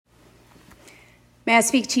May I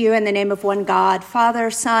speak to you in the name of one God,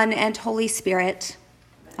 Father, Son, and Holy Spirit.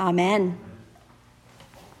 Amen.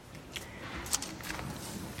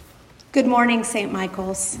 Good morning, St.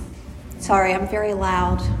 Michael's. Sorry, I'm very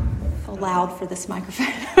loud. I feel loud for this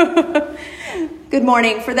microphone. Good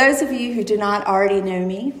morning. For those of you who do not already know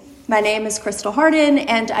me, my name is Crystal Harden,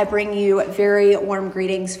 and I bring you very warm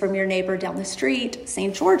greetings from your neighbor down the street,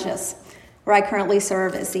 St. George's, where I currently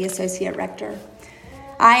serve as the Associate Rector.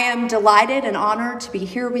 I am delighted and honored to be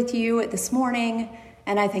here with you this morning,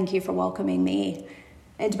 and I thank you for welcoming me.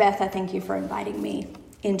 And Beth, I thank you for inviting me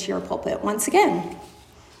into your pulpit once again.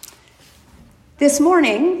 This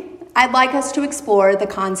morning, I'd like us to explore the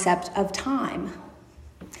concept of time.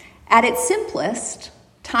 At its simplest,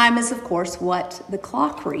 time is, of course, what the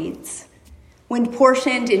clock reads. When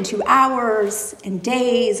portioned into hours and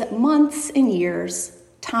days, months and years,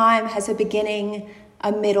 time has a beginning,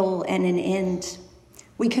 a middle, and an end.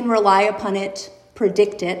 We can rely upon it,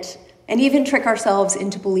 predict it, and even trick ourselves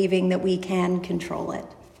into believing that we can control it.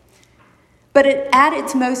 But at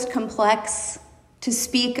its most complex, to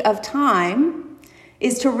speak of time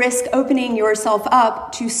is to risk opening yourself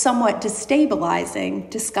up to somewhat destabilizing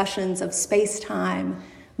discussions of space-time,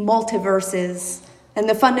 multiverses, and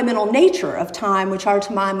the fundamental nature of time, which are,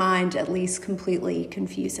 to my mind, at least completely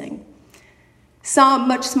confusing. Some,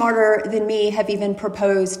 much smarter than me, have even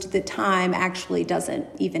proposed that time actually doesn't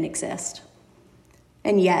even exist.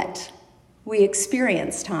 And yet, we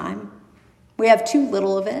experience time. We have too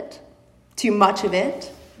little of it, too much of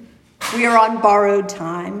it. We are on borrowed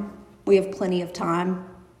time. We have plenty of time.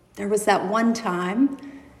 There was that one time.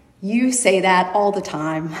 You say that all the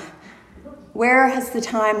time. Where has the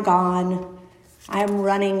time gone? I am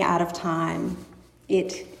running out of time.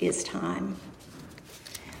 It is time.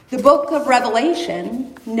 The book of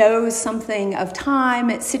Revelation knows something of time.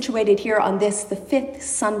 It's situated here on this, the fifth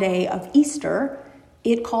Sunday of Easter.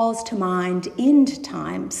 It calls to mind end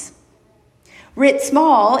times. Writ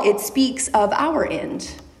small, it speaks of our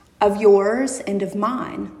end, of yours and of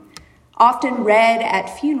mine. Often read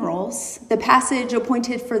at funerals, the passage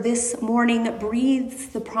appointed for this morning breathes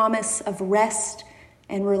the promise of rest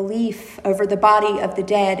and relief over the body of the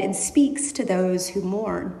dead and speaks to those who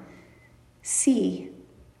mourn. See,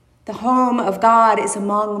 the home of God is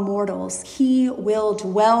among mortals. He will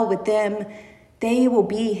dwell with them. They will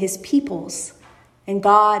be his peoples, and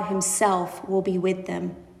God himself will be with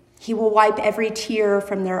them. He will wipe every tear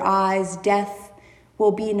from their eyes. Death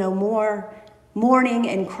will be no more. Mourning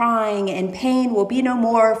and crying and pain will be no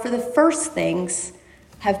more, for the first things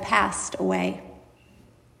have passed away.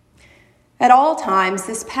 At all times,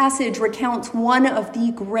 this passage recounts one of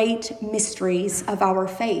the great mysteries of our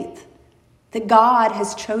faith, that God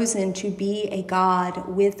has chosen to be a God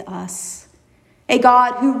with us, a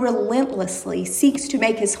God who relentlessly seeks to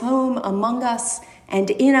make his home among us and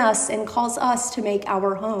in us and calls us to make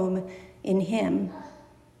our home in him.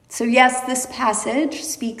 So yes, this passage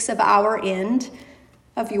speaks of our end,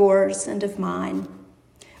 of yours and of mine.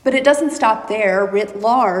 But it doesn't stop there. Writ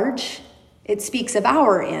large, it speaks of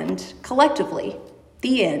our end, collectively,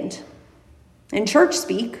 the end. In church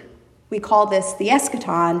speak, we call this the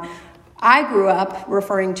eschaton. I grew up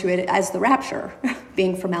referring to it as the rapture,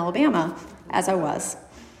 being from Alabama, as I was.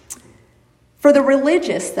 For the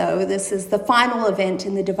religious, though, this is the final event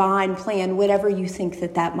in the divine plan, whatever you think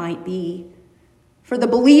that might be. For the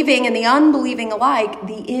believing and the unbelieving alike,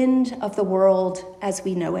 the end of the world as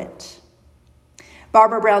we know it.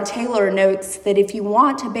 Barbara Brown Taylor notes that if you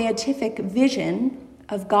want a beatific vision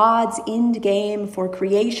of God's end game for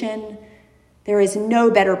creation, there is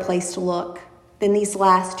no better place to look than these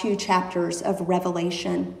last two chapters of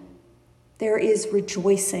Revelation. There is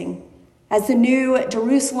rejoicing as the new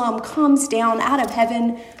Jerusalem comes down out of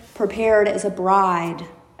heaven, prepared as a bride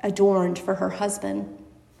adorned for her husband.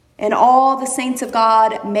 And all the saints of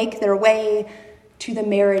God make their way to the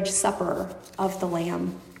marriage supper of the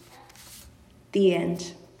Lamb. The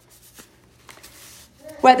end.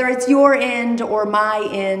 Whether it's your end or my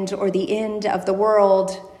end or the end of the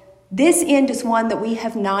world, this end is one that we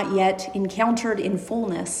have not yet encountered in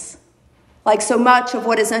fullness. Like so much of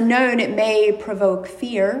what is unknown, it may provoke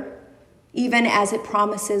fear, even as it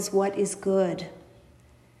promises what is good.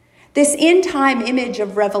 This end time image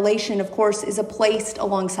of Revelation, of course, is placed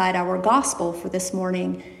alongside our gospel for this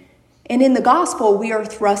morning. And in the gospel, we are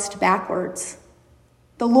thrust backwards.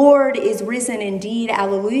 The Lord is risen indeed,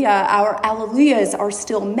 alleluia. Our alleluias are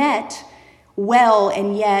still met well,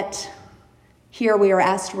 and yet here we are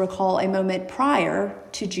asked to recall a moment prior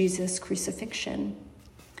to Jesus' crucifixion.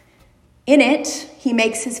 In it, he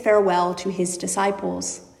makes his farewell to his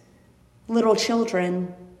disciples. Little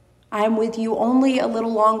children, I am with you only a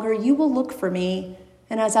little longer. You will look for me.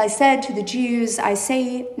 And as I said to the Jews, I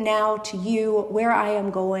say now to you, where I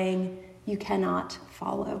am going, you cannot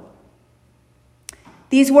follow.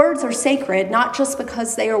 These words are sacred, not just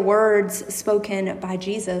because they are words spoken by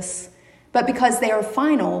Jesus, but because they are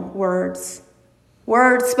final words.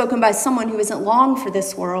 Words spoken by someone who isn't long for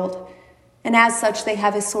this world. And as such, they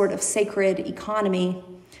have a sort of sacred economy.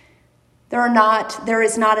 There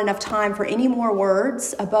is not enough time for any more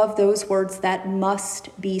words above those words that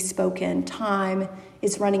must be spoken. Time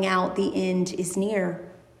is running out. The end is near.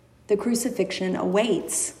 The crucifixion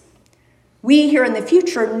awaits. We here in the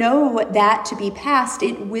future know that to be past.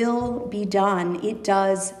 It will be done. It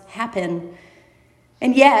does happen.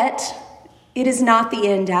 And yet, it is not the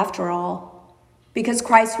end after all, because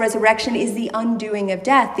Christ's resurrection is the undoing of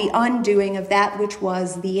death, the undoing of that which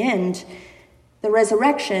was the end. The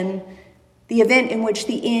resurrection, the event in which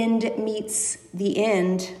the end meets the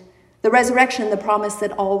end. The resurrection, the promise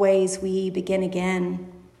that always we begin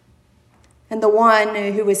again. And the one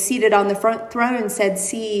who was seated on the front throne said,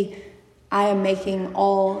 "See, I am making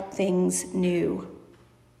all things new."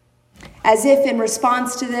 As if in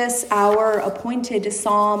response to this, our appointed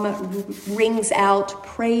psalm rings out,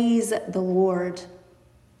 "Praise the Lord."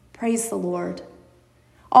 Praise the Lord.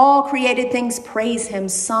 All created things praise him.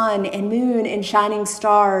 Sun and moon and shining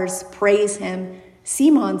stars praise him. Sea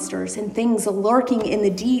monsters and things lurking in the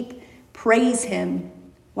deep praise him.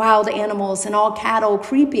 Wild animals and all cattle,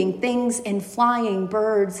 creeping things and flying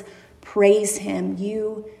birds praise him.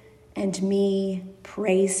 You and me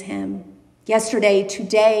praise him. Yesterday,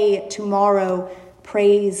 today, tomorrow,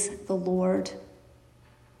 praise the Lord.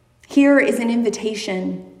 Here is an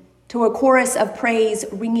invitation to a chorus of praise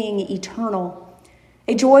ringing eternal,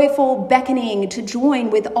 a joyful beckoning to join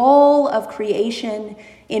with all of creation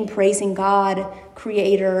in praising God,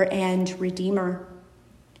 Creator and Redeemer.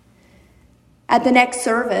 At the next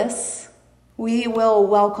service, we will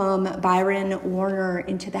welcome Byron Warner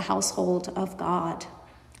into the household of God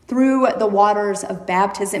through the waters of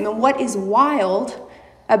baptism. And what is wild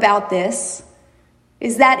about this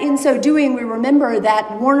is that in so doing, we remember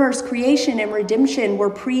that Warner's creation and redemption were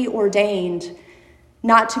preordained,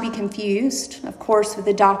 not to be confused, of course, with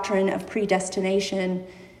the doctrine of predestination,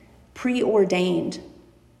 preordained.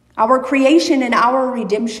 Our creation and our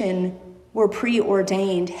redemption were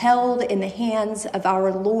preordained, held in the hands of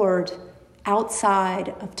our Lord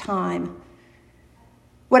outside of time.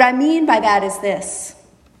 What I mean by that is this: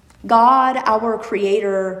 God, our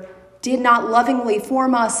Creator, did not lovingly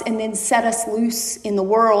form us and then set us loose in the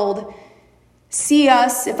world, see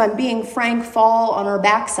us, if I'm being frank, fall on our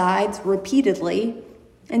backsides repeatedly,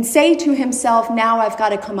 and say to himself, now I've got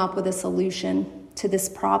to come up with a solution to this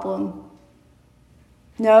problem.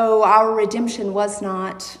 No, our redemption was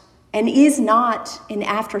not and is not an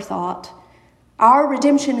afterthought. Our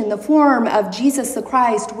redemption in the form of Jesus the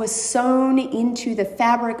Christ was sewn into the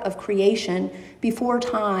fabric of creation before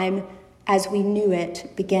time as we knew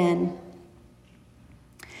it began.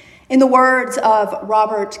 In the words of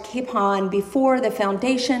Robert Capon, before the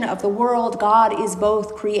foundation of the world, God is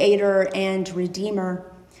both creator and redeemer.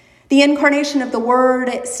 The incarnation of the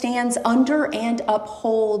Word stands under and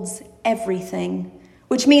upholds everything,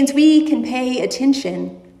 which means we can pay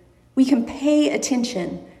attention. We can pay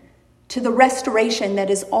attention to the restoration that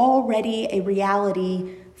is already a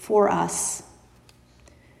reality for us.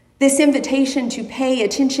 This invitation to pay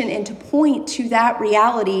attention and to point to that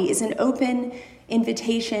reality is an open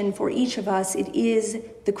invitation for each of us. It is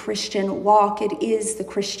the Christian walk. It is the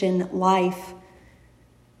Christian life.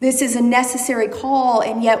 This is a necessary call,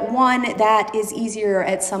 and yet one that is easier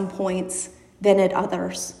at some points than at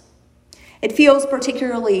others. It feels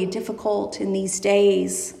particularly difficult in these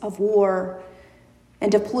days of war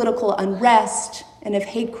and of political unrest and of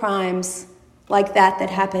hate crimes like that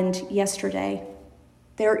happened yesterday.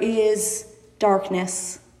 There is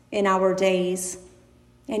darkness in our days,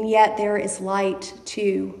 and yet there is light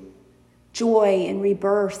too, joy and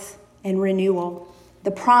rebirth and renewal, the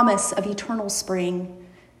promise of eternal spring.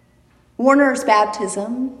 Warner's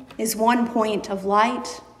baptism is one point of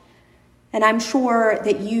light, and I'm sure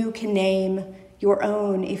that you can name your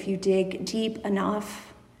own if you dig deep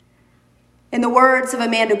enough. In the words of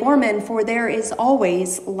Amanda Gorman, for there is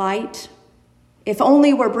always light. If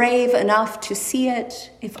only we're brave enough to see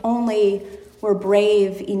it, if only we're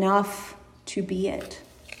brave enough to be it.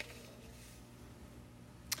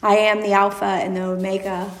 I am the Alpha and the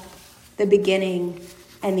Omega, the beginning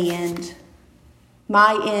and the end.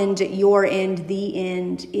 My end, your end, the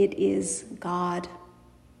end, it is God.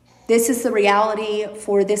 This is the reality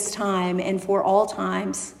for this time and for all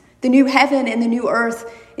times The new heaven and the new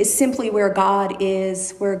earth is simply where God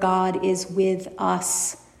is with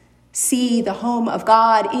us. See, the home of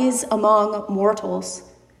God is among mortals.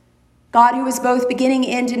 God, who is both beginning,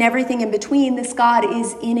 end, and everything in between, this God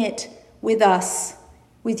is in it with us,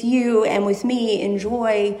 with you and with me, in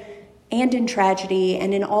joy and in tragedy,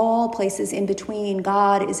 and in all places in between.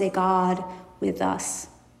 God is a God with us.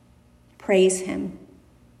 Praise him.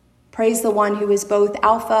 Praise the one who is both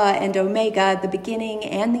Alpha and Omega, the beginning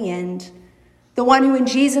and the end, the one who in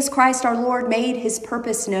Jesus Christ our Lord made his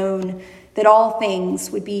purpose known, that all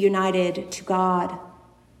things would be united to God,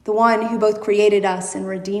 the one who both created us and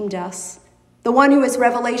redeemed us, the one who, as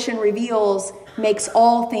Revelation reveals, makes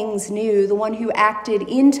all things new, the one who acted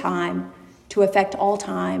in time to affect all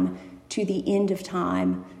time to the end of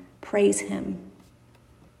time. Praise him.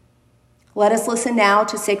 Let us listen now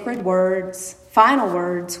to sacred words, final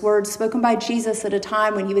words, words spoken by Jesus at a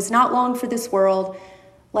time when he was not long for this world.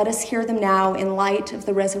 Let us hear them now in light of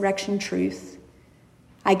the resurrection truth.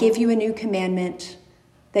 I give you a new commandment,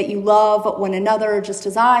 that you love one another just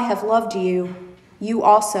as I have loved you. You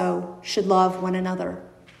also should love one another.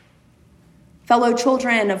 Fellow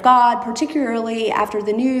children of God, particularly after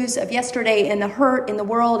the news of yesterday and the hurt in the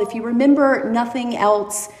world, if you remember nothing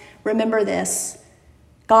else, remember this: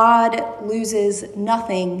 God loses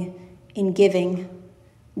nothing in giving.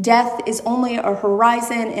 Death is only a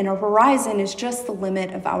horizon, and a horizon is just the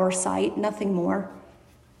limit of our sight, nothing more.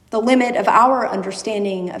 The limit of our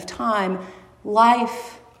understanding of time.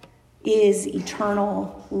 Life is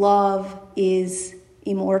eternal. Love is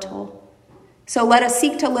immortal. So let us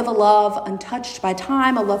seek to live a love untouched by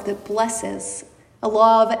time, a love that blesses, a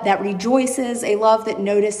love that rejoices, a love that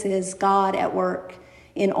notices God at work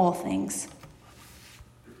in all things.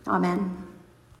 Amen.